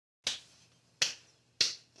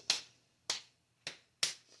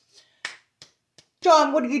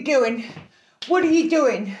John, what are you doing? What are you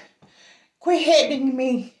doing? Quit hitting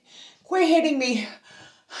me. Quit hitting me.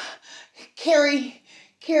 Carrie,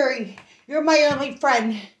 you're my only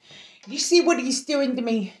friend. You see what he's doing to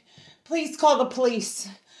me? Please call the police.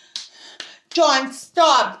 John,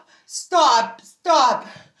 stop.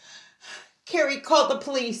 Carrie, call the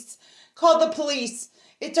police. Call the police.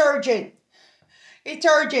 It's urgent.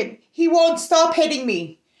 He won't stop hitting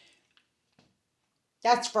me.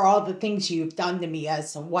 That's for all the things you've done to me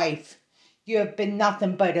as a wife. You have been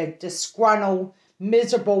nothing but a disgruntled,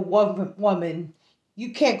 miserable woman.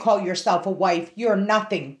 You can't call yourself a wife. You're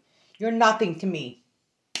nothing. You're nothing to me.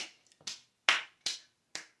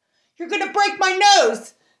 You're going to break my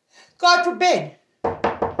nose. God forbid.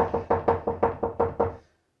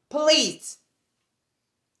 Police.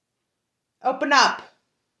 Open up.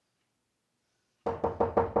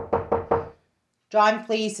 John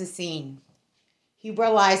flees the scene. He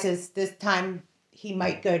realizes this time he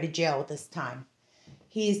might go to jail this time.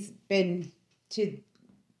 He's been to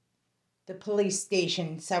the police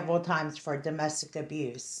station several times for domestic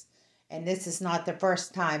abuse. And this is not the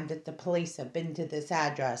first time that the police have been to this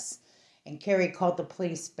address. And Carrie called the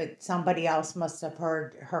police, but somebody else must have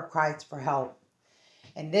heard her cries for help.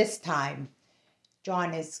 And this time,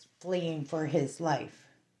 John is fleeing for his life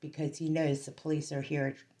because he knows the police are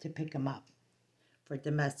here to pick him up for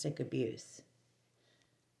domestic abuse.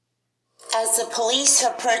 As the police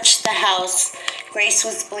approached the house, Grace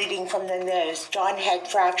was bleeding from the nose. John had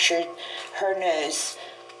fractured her nose.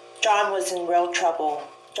 John was in real trouble.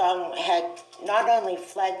 John had not only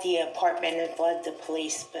fled the apartment and fled the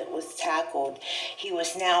police, but was tackled. He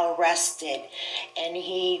was now arrested, and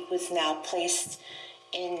he was now placed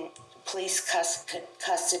in police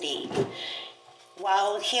custody.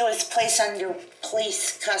 While he was placed under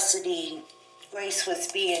police custody, Grace was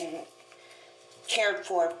being cared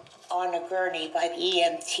for on a gurney by the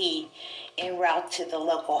EMT en route to the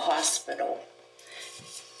local hospital.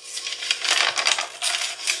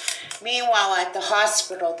 Meanwhile, at the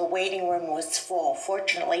hospital, the waiting room was full.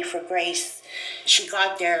 Fortunately for Grace, she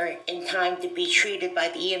got there in time to be treated by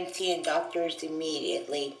the EMT and doctors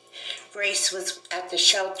immediately. Grace was at the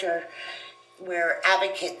shelter where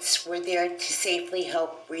advocates were there to safely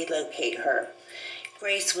help relocate her.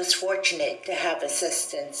 Grace was fortunate to have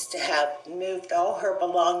assistance, to have moved all her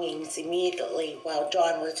belongings immediately while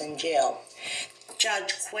John was in jail.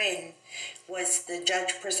 Judge Quinn was the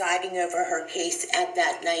judge presiding over her case at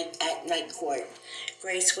night court.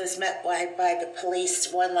 Grace was met by the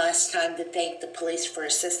police one last time to thank the police for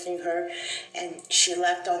assisting her, and she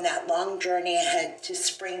left on that long journey ahead to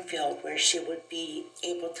Springfield, where she would be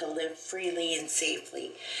able to live freely and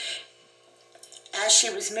safely. As she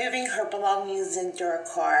was moving her belongings into her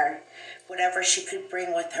car, whatever she could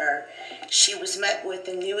bring with her, she was met with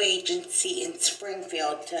a new agency in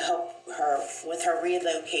Springfield to help her with her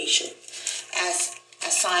relocation, as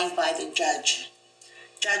assigned by the judge.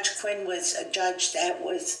 Judge Quinn was a judge that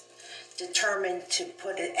was determined to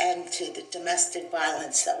put an end to the domestic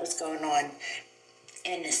violence that was going on,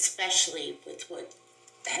 and especially with what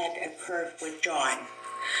had occurred with John.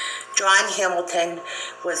 John Hamilton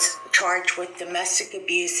was charged with domestic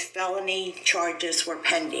abuse. Felony charges were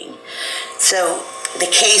pending. So the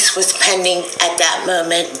case was pending at that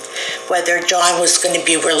moment, whether John was going to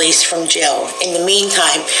be released from jail. In the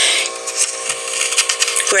meantime,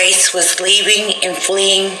 Grace was leaving and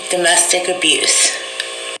fleeing domestic abuse.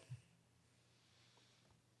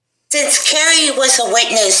 Since Carrie was a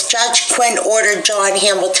witness, Judge Quinn ordered John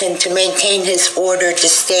Hamilton to maintain his order to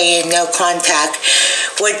stay in no contact.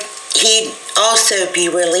 Would he also be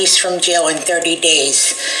released from jail in 30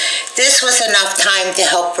 days? This was enough time to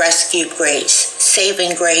help rescue Grace.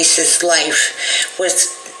 Saving Grace's life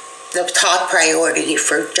was the top priority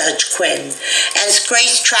for Judge Quinn. As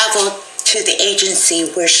Grace traveled to the agency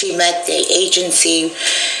where she met the agency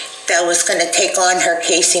that was going to take on her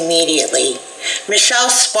case immediately,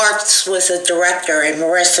 Michelle Sparks was the director and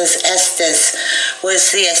Marissa Estes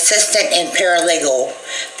was the assistant and paralegal.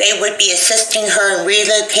 They would be assisting her in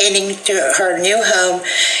relocating to her new home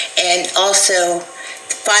and also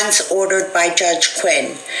funds ordered by Judge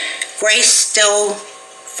Quinn. Grace still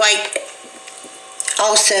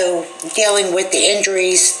also dealing with the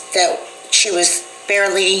injuries that she was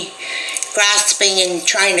barely grasping and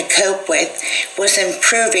trying to cope with, was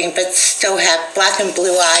improving, but still had black and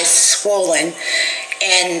blue eyes, swollen,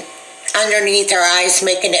 and underneath her eyes,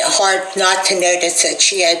 making it hard not to notice that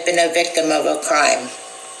she had been a victim of a crime.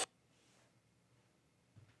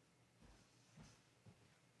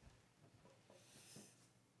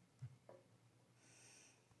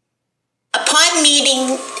 Upon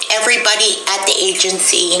meeting everybody at the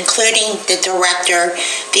agency, including the director,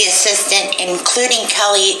 the assistant, including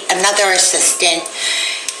Kelly, another assistant,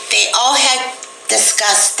 they all had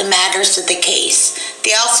discussed the matters of the case.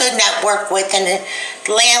 They also networked with a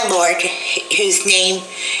landlord whose name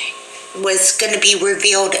was going to be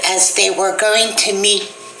revealed as they were going to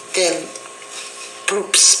meet the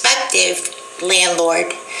prospective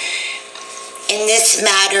landlord in this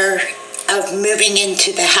matter of moving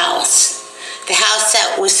into the house. The house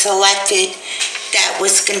that was selected that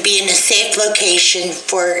was going to be in a safe location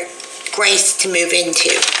for Grace to move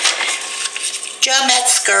into. Joe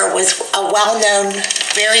Metzger was a well-known,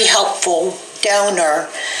 very helpful donor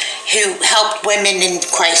who helped women in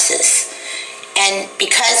crisis. And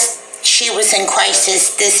because she was in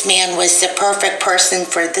crisis, this man was the perfect person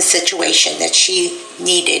for the situation that she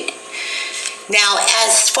needed. Now,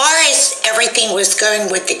 as far as everything was going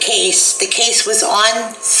with the case was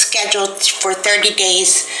on schedule for 30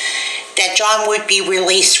 days that John would be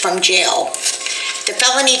released from jail. The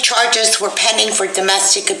felony charges were pending for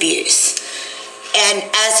domestic abuse. And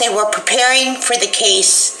as they were preparing for the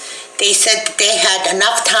case, they said that they had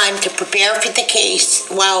enough time to prepare for the case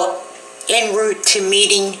while en route to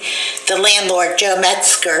meeting the landlord, Joe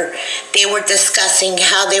Metzger. They were discussing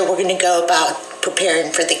how they were going to go about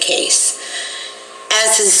preparing for the case.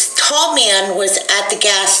 As this tall man was at the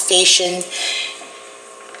gas station,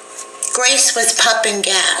 Grace was pumping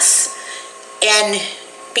gas. And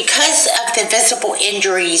because of the visible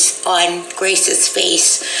injuries on Grace's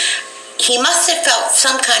face, he must have felt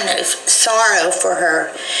some kind of sorrow for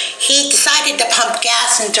her. He decided to pump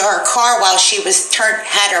gas into her car while she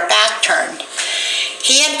had her back turned.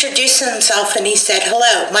 He introduced himself and he said,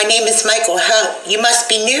 "Hello, my name is Michael. You must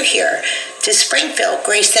be new here to Springfield."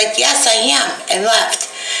 Grace said, "Yes, I am," and left.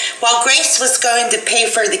 While Grace was going to pay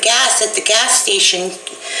for the gas at the gas station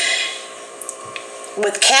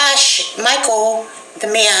with cash, Michael, the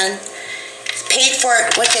man, paid for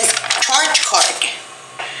it with his charge card.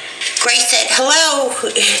 Grace said, "Hello,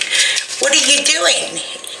 what are you doing?"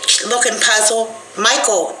 Looking puzzled.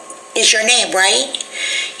 "Michael is your name, right?"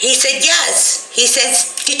 He said, "Yes." He says,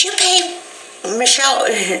 "Did you pay Michelle?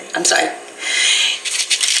 I'm sorry.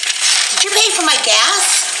 Did you pay for my gas?"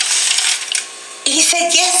 He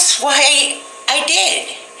said, "Yes, why, I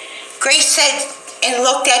did." Grace said and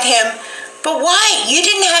looked at him, "But why? You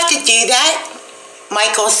didn't have to do that."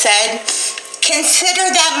 Michael said, "Consider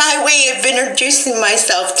that my way of introducing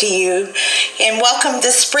myself to you, and welcome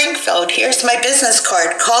to Springfield. Here's my business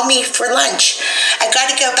card. Call me for lunch. I got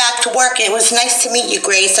to go back to work. It was nice to meet you,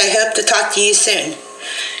 Grace. I hope to talk to you soon."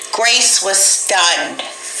 Grace was stunned.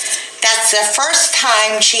 That's the first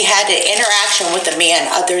time she had an interaction with a man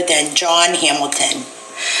other than John Hamilton.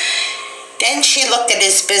 Then she looked at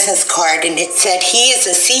his business card and it said he is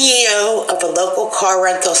the CEO of a local car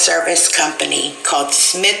rental service company called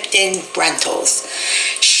Smithton Rentals.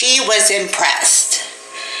 She was impressed.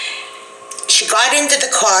 She got into the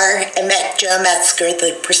car and met Joe Metzger,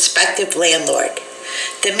 the prospective landlord.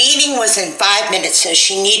 The meeting was in 5 minutes, so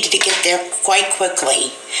she needed to get there quite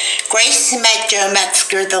quickly. Grace met Joe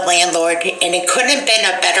Metzger, the landlord, and it couldn't have been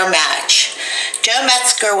a better match. Joe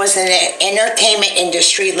Metzger was in the entertainment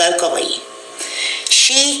industry locally.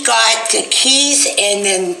 She got the keys, and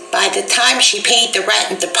then by the time she paid the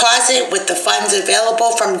rent and deposit with the funds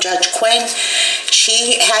available from Judge Quinn,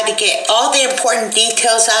 she had to get all the important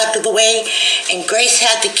details out of the way, and Grace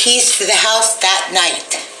had the keys to the house that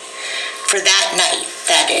night. For that night,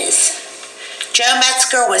 that is. Joe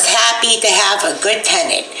Metzger was happy to have a good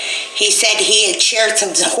tenant. He said he had shared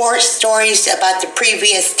some horror stories about the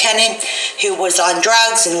previous tenant who was on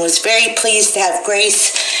drugs and was very pleased to have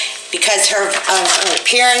Grace because of her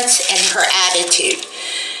appearance and her attitude.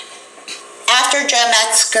 After Joe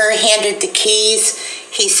Metzger handed the keys,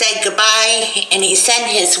 he said goodbye and he sent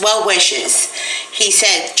his well wishes. He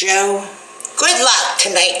said, "Joe, good luck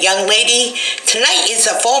tonight, young lady. Tonight is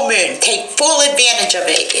a full moon. Take full advantage of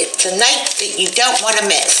it. It's a night that you don't want to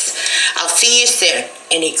miss. I'll see you soon."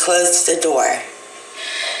 And he closed the door.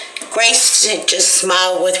 Grace just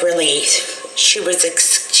smiled with relief. She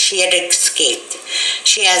had escaped.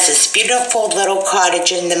 She has this beautiful little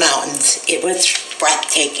cottage in the mountains. It was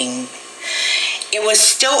breathtaking. It was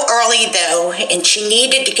still early though, and she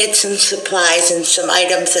needed to get some supplies and some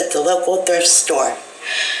items at the local thrift store.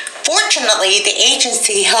 Fortunately, the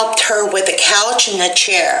agency helped her with a couch and a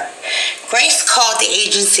chair. Grace called the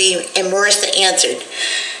agency and Marissa answered.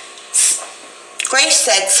 Grace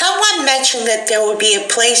said, "Someone mentioned that there would be a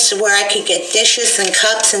place where I could get dishes and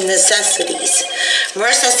cups and necessities."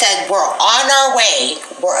 Marissa said, "We're on our way.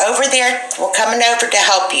 We're over there. We're coming over to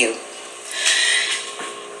help you."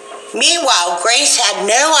 Meanwhile, Grace had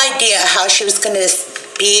no idea how she was going to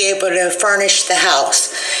be able to furnish the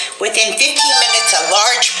house. Within 15 minutes, a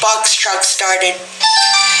large box truck started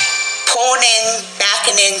pulling in,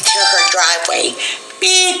 backing into her driveway.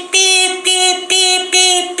 Beep, beep, beep, beep,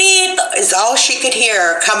 beep, beep is all she could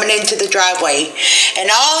hear coming into the driveway. And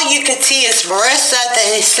all you could see is Marissa,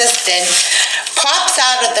 the assistant, pops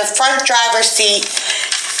out of the front driver's seat,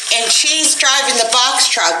 and she's driving the box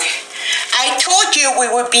truck. I told you we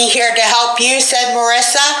would be here to help you, said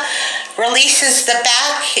Marissa. Releases the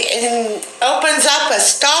back and opens up a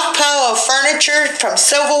stockpile of furniture, from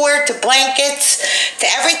silverware to blankets to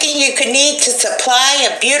everything you could need to supply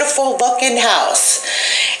a beautiful looking house.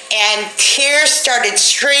 And tears started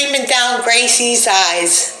streaming down Gracie's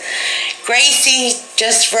eyes. Gracie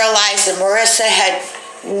just realized that Marissa had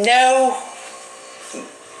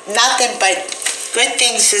nothing but good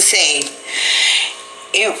things to say.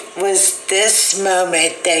 It was this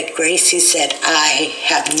moment that Gracie said, I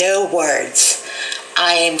have no words.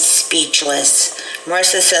 I am speechless.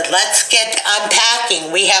 Marissa said, let's get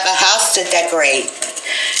unpacking. We have a house to decorate.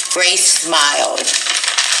 Grace smiled.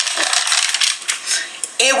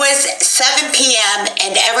 It was 7 p.m.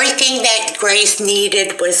 and everything that Grace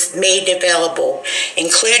needed was made available,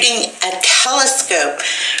 including a telescope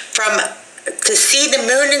to see the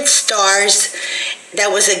moon and stars.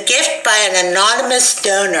 That was a gift by an anonymous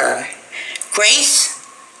donor. Grace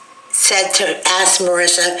said to ask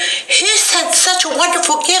Marissa, who sent such a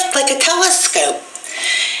wonderful gift like a telescope?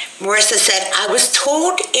 Marissa said, I was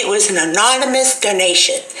told it was an anonymous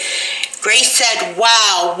donation. Grace said,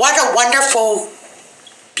 wow, what a wonderful,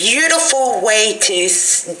 beautiful way to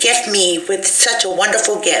gift me with such a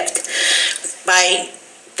wonderful gift. By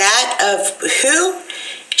that of who?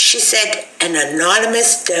 She said, an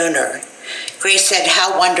anonymous donor. Grace said,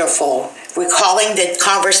 how wonderful, recalling the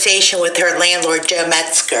conversation with her landlord, Joe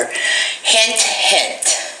Metzger. Hint, hint.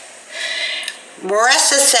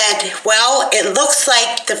 Marissa said, well, it looks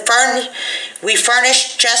like we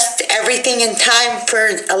furnished just everything in time for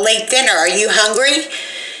a late dinner. Are you hungry?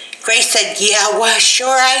 Grace said, yeah, well, sure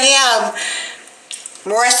I am.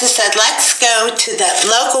 Marissa said, let's go to the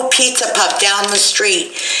local pizza pub down the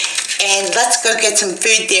street and let's go get some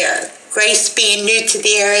food there. Grace, being new to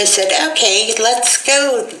the area, said, okay, let's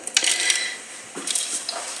go.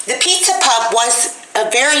 The pizza pub was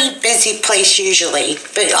a very busy place usually,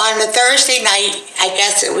 but on a Thursday night, I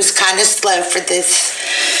guess it was kind of slow for this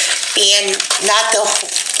being not the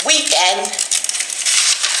weekend.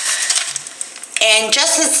 And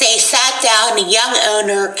just as they sat down, a young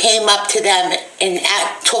owner came up to them and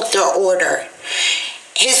took their order.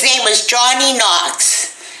 His name was Johnny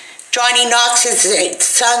Knox. Johnny Knox is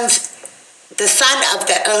the son of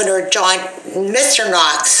the owner, Mr.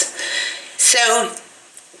 Knox. So,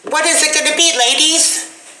 what is it going to be, ladies?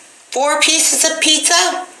 4 pieces of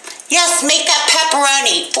pizza? Yes, make that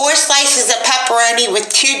pepperoni. 4 slices of pepperoni with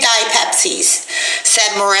 2 Diet Pepsis,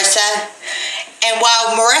 said Marissa. And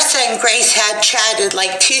while Marissa and Grace had chatted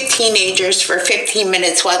like 2 teenagers for 15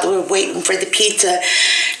 minutes while they were waiting for the pizza,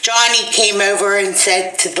 Johnny came over and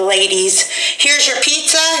said to the ladies, here's your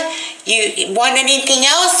pizza. You want anything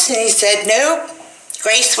else? And he said, no.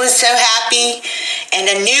 Grace was so happy, and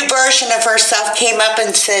a new version of herself came up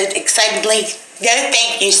and said excitedly, no,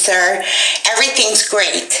 thank you, sir. Everything's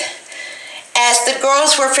great. As the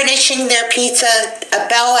girls were finishing their pizza, a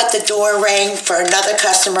bell at the door rang for another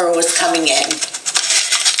customer who was coming in.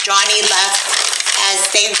 Johnny left.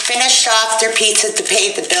 As they finished off their pizza to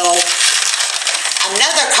pay the bill,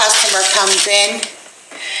 another customer comes in,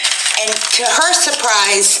 and to her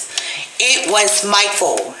surprise, it was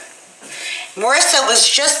Michael. Marissa was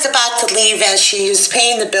just about to leave as she was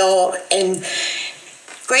paying the bill, and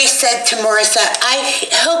Grace said to Marissa, I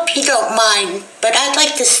hope you don't mind, but I'd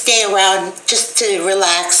like to stay around just to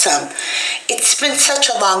relax some. It's been such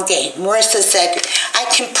a long day. Marissa said, I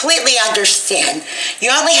completely understand.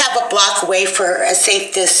 You only have a block away for a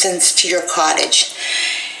safe distance to your cottage.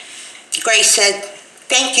 Grace said,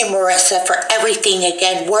 thank you, Marissa, for everything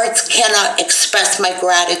again. Words cannot express my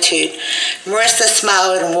gratitude. Marissa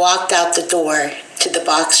smiled and walked out the door to the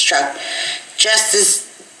box truck. Just as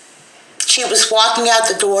she was walking out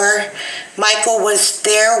the door, Michael was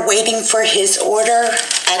there waiting for his order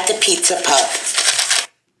at the pizza pub.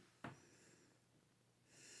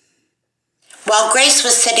 While Grace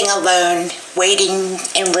was sitting alone, waiting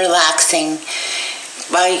and relaxing,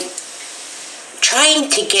 by trying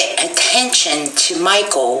to get attention to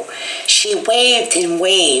Michael, she waved and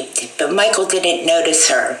waved, but Michael didn't notice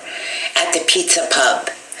her at the pizza pub.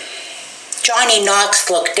 Johnny Knox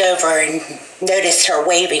looked over and noticed her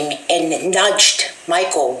waving and nudged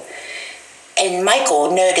Michael. and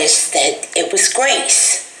Michael noticed that it was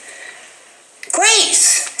Grace.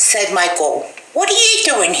 "Grace," said Michael, "what are you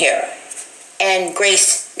doing here?" And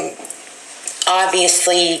Grace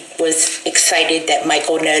obviously was excited that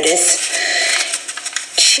Michael noticed.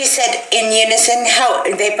 She said in unison,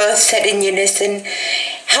 they both said in unison,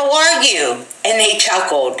 "How are you?" And they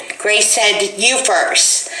chuckled. Grace said, "You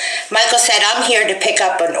first." Michael said, "I'm here to pick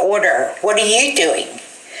up an order. What are you doing?"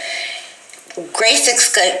 Grace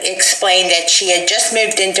explained that she had just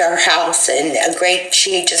moved into her house and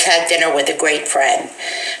she had just had dinner with a great friend.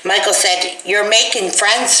 Michael said, "You're making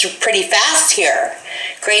friends pretty fast here."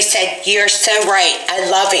 Grace said, "You're so right. I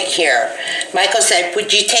love it here." Michael said,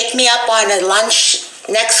 "Would you take me up on a lunch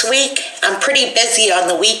next week? I'm pretty busy on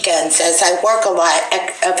the weekends as I work a lot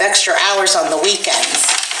of extra hours on the weekends."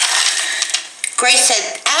 Grace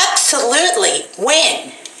said, "Absolutely.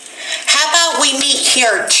 When?" "How about we meet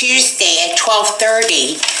here Tuesday at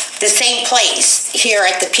 12:30, the same place here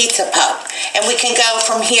at the Pizza Pub, and we can go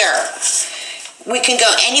from here. We can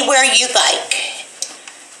go anywhere you like,"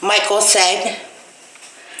 Michael said.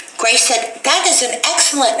 Grace said, "That is an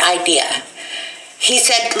excellent idea." He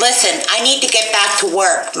said, "Listen, I need to get back to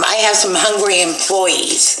work. I have some hungry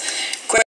employees."